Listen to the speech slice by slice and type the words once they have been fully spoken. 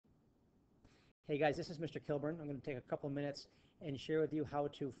Hey guys, this is Mr. Kilburn. I'm going to take a couple minutes and share with you how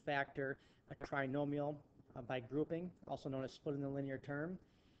to factor a trinomial by grouping, also known as splitting the linear term.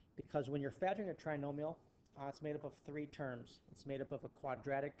 Because when you're factoring a trinomial, it's made up of three terms. It's made up of a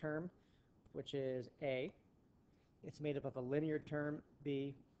quadratic term, which is A. It's made up of a linear term,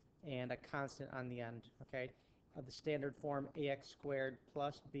 B, and a constant on the end, okay? Of the standard form, ax squared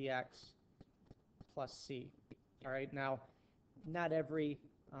plus bx plus c. All right, now, not every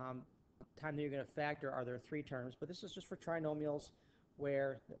time that you're going to factor are there three terms, but this is just for trinomials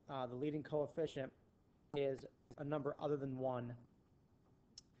where the leading coefficient is a number other than 1.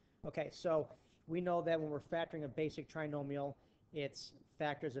 Okay, so we know that when we're factoring a basic trinomial, it's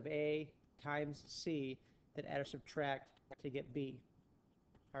factors of a times c that add or subtract to get b.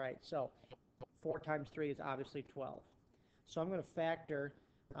 All right, so 4 times 3 is obviously 12. So I'm going to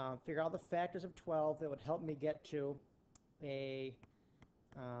figure out the factors of 12 that would help me get to a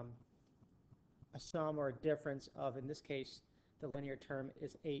sum or a difference of, in this case, the linear term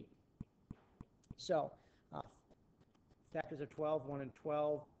is 8. So factors of 12, 1 and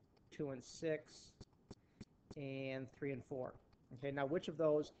 12, 2 and 6, and 3 and 4. Okay, now which of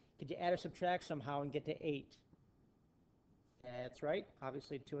those could you add or subtract somehow and get to 8? That's right,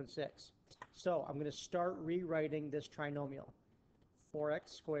 obviously 2 and 6. So I'm going to start rewriting this trinomial.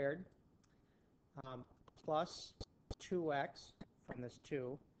 4x squared plus 2x from this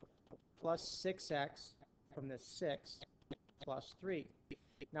 2 plus 6x from this 6 plus 3.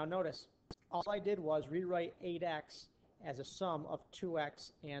 Now notice, all I did was rewrite 8x as a sum of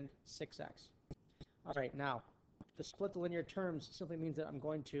 2x and 6x. All right, now, to split the linear terms simply means that I'm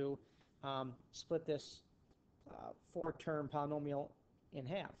going to split this 4-term polynomial in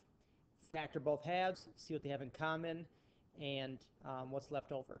half. Factor both halves, see what they have in common, and what's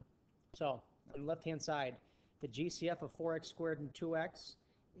left over. So, on the left-hand side, the GCF of 4x squared and 2x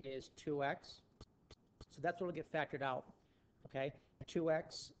is 2x. So that's what will get factored out. Okay,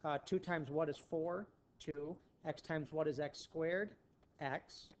 2x, 2 times what is 4? 2. X times what is x squared?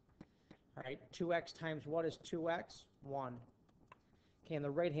 X. All right, 2x times what is 2x? 1. Okay, on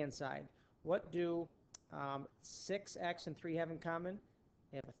the right-hand side, what do 6x and 3 have in common?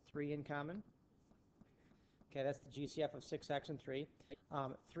 They have a 3 in common. Okay, that's the GCF of 6x and 3.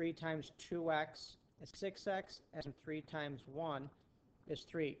 3 times 2x is 6x, and 3 times 1 is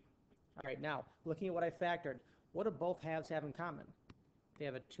 3. All right, now, looking at what I factored, what do both halves have in common? They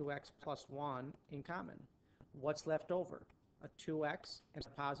have a 2x plus 1 in common. What's left over? A 2x and a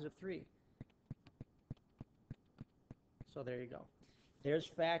positive 3. So there you go. There's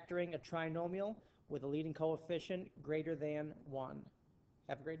factoring a trinomial with a leading coefficient greater than 1.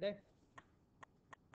 Have a great day.